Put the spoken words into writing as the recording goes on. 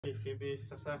Hey Phoebe,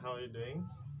 Sasa, how are you doing?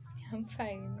 I'm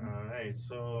fine. All right,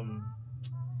 so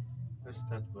let's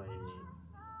start by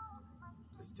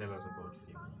just tell us about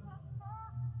Phoebe.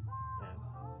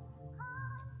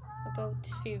 Yeah, About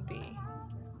Phoebe.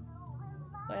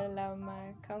 Well, I'm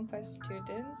a campus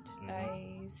student. mm-hmm.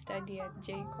 I study at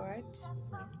JQuat.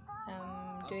 Yeah.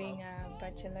 I'm doing a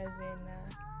bachelor's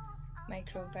in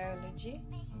microbiology.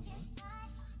 Mm-hmm.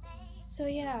 So,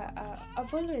 yeah,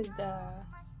 I've always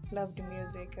loved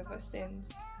music ever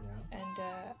since. Yeah. And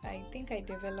I think I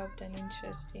developed an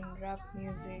interest in rap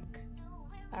music.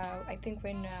 I think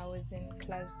when I was in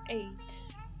class 8,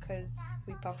 because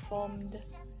we performed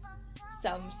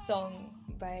some song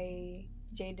by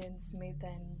Jaden Smith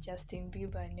and Justin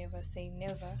Bieber, Never Say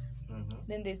Never. Mm-hmm.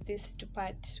 Then there's this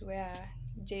part where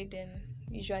Jaden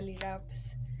usually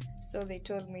raps. So they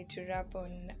told me to rap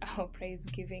on our prize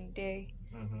giving day.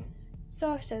 Mm-hmm.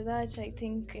 So after that, I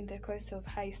think in the course of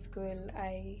high school,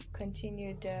 I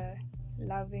continued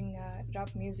loving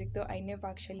rap music, though I never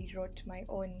actually wrote my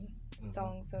own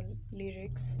songs or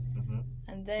lyrics. Mm-hmm.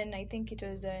 And then I think it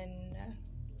was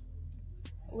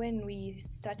when we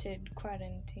started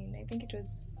quarantine, I think it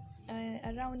was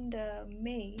around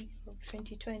May of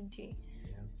 2020,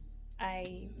 Yeah.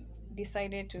 I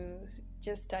decided to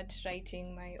just start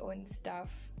writing my own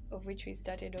stuff, of which we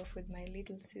started off with my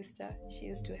little sister. She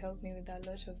used to help me with a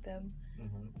lot of them.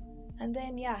 Mm-hmm. And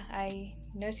then, yeah, I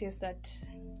noticed that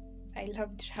I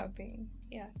loved rapping.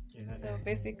 Yeah. Yeah. So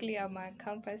basically, I'm a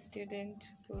campus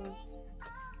student who's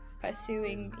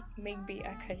pursuing maybe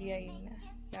a career in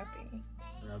rapping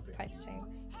Rapping. part time.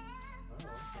 Oh, okay.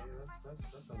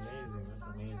 That's amazing. That's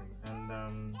amazing.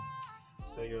 And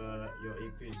so your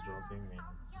EP is dropping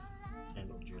in end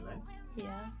of July.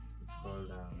 Yeah. It's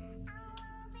called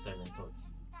Silent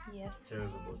Thoughts. Yes. Tell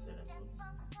us about Silent Thoughts.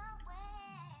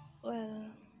 Well,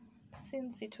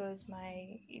 since it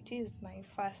is my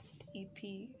first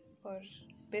EP, or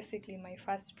basically my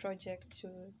first project to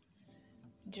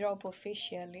drop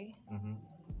officially, Mm-hmm.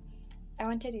 I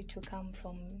wanted it to come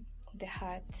from the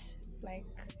heart. Like,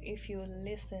 if you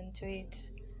listen to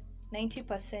it,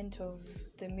 90% of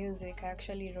the music I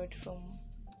actually wrote from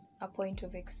a point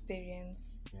of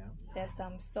experience. Yeah. There are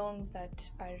some songs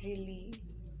that are really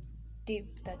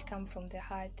deep, that come from the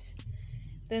heart.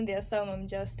 Then there are some I'm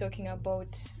just talking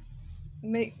about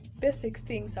basic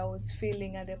things I was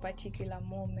feeling at the particular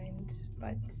moment,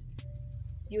 but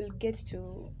you'll get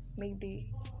to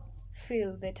maybe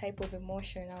feel the type of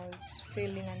emotion I was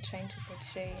feeling and trying to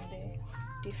portray in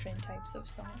the different types of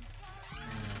song.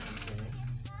 Okay.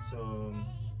 So,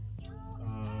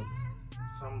 uh,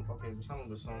 some of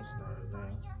the songs that are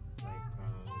there,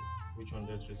 like which one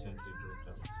just recently dropped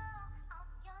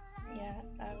out? Yeah,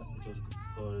 It's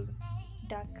called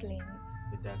Darkling.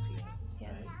 The Darkling.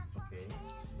 Yes. Right? Okay.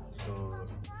 So,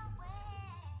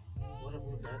 what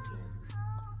about Darkling?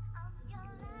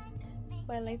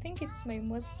 Well, I think it's my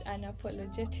most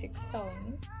unapologetic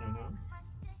song. Mm-hmm.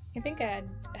 I think I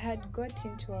had got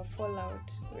into a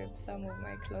fallout with some of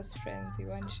my close friends. We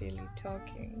weren't really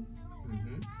talking.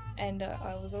 Mm-hmm. And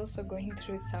I was also going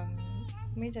through some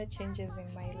major changes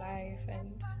in my life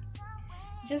and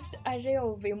just array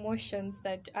of emotions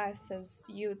that us as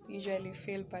youth usually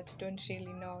feel but don't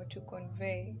really know how to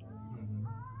convey. Mm-hmm.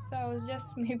 So I was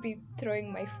just maybe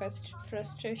throwing my first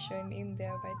frustration in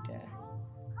there, but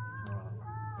Wow.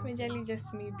 it's Okay. majorly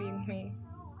just me being me.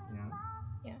 Yeah.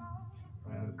 Yeah.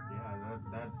 Well, yeah.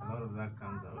 That a lot of that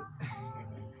comes out,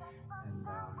 and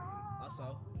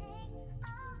Also,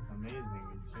 it's amazing.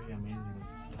 It's really amazing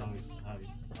how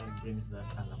it brings that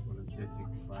unapologetic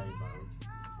vibe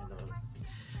out.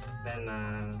 And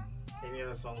then any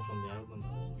other song from the album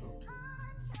that was dropped?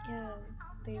 Yeah,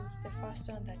 there's the first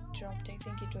one that dropped, I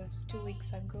think it was 2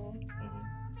 weeks ago.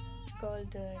 Mm-hmm. It's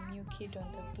called New Kid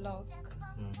on the Block.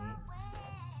 Mm-hmm.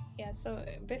 Yeah, so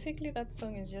basically that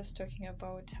song is just talking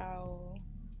about how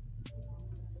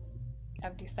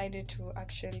I've decided to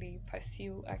actually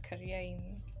pursue a career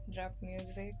in rap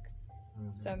music.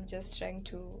 Mm-hmm. So I'm just trying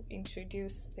to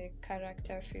introduce the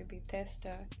character Phoebe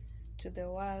Tester to the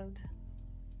world.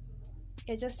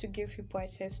 Yeah, just to give people a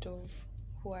taste of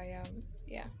who I am.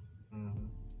 Yeah. Mm-hmm.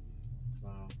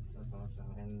 Wow, that's awesome.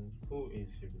 And who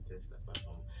is Phoebe Test apart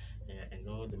from? I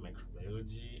know the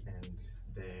microbiology and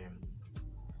the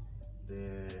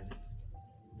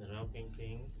the rapping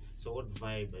thing. So, what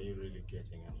vibe are you really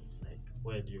getting out? Like,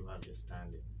 where do you have your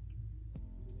standing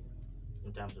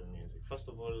in terms of music? First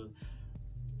of all,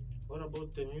 what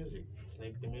about the music?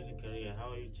 Like the music career,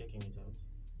 how are you checking it out?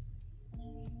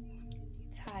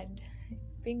 It's hard.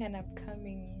 Being an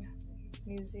upcoming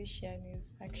musician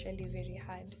is actually very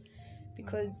hard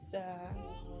because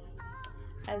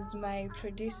as my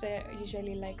producer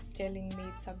usually likes telling me,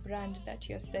 it's a brand that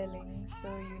you're selling, so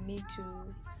you need to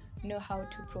know how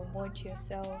to promote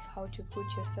yourself, how to put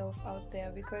yourself out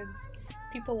there, because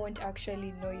people won't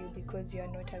actually know you because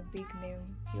you're not a big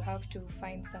name. You have to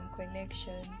find some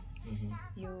connections.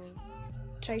 You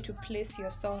try to place your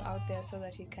song out there so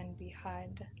that it can be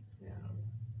heard. Yeah.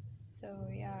 So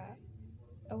yeah.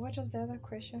 What was the other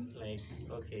question? Like,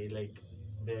 okay, like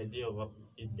the idea of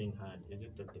it being hard, is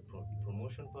it that the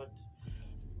promotion part?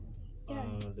 Yeah.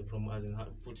 As in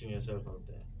putting yourself out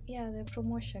there. Yeah, the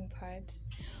promotion part.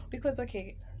 Because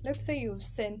okay, let's say you've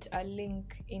sent a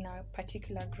link in a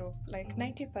particular group. Like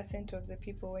 90% of the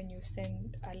people, when you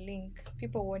send a link,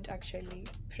 people won't actually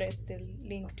press the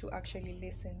link to actually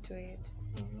listen to it.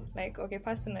 Like, okay,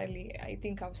 personally, I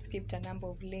think I've skipped a number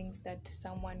of links that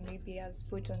someone maybe has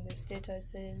put on the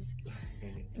statuses.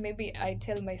 Maybe I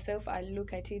tell myself I'll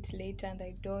look at it later and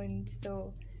I don't.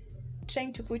 So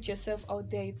trying to put yourself out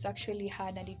there, it's actually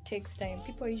hard and it takes time.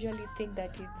 People usually think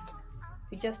that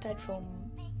you just start from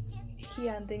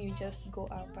here and then you just go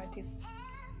up, but it's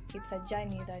a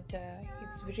journey that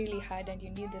it's really hard, and you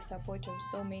need the support of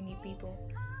so many people,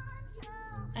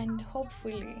 and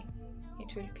hopefully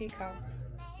it will pick up.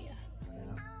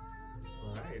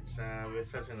 All right, we're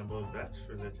certain about that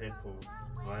with the type of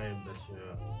vibe that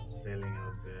you're selling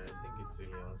out there. I think it's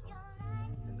really awesome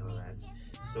and all that.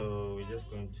 So we're just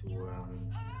going to,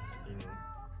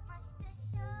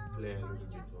 play a little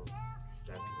bit of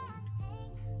that one,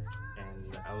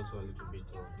 and also a little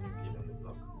bit of New Kid on the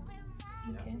Block.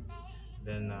 Okay.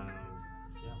 Then,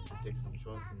 we'll take some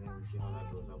shots and then we'll see how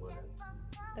that goes about that.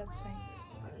 That's fine.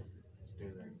 All right, let's do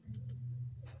that.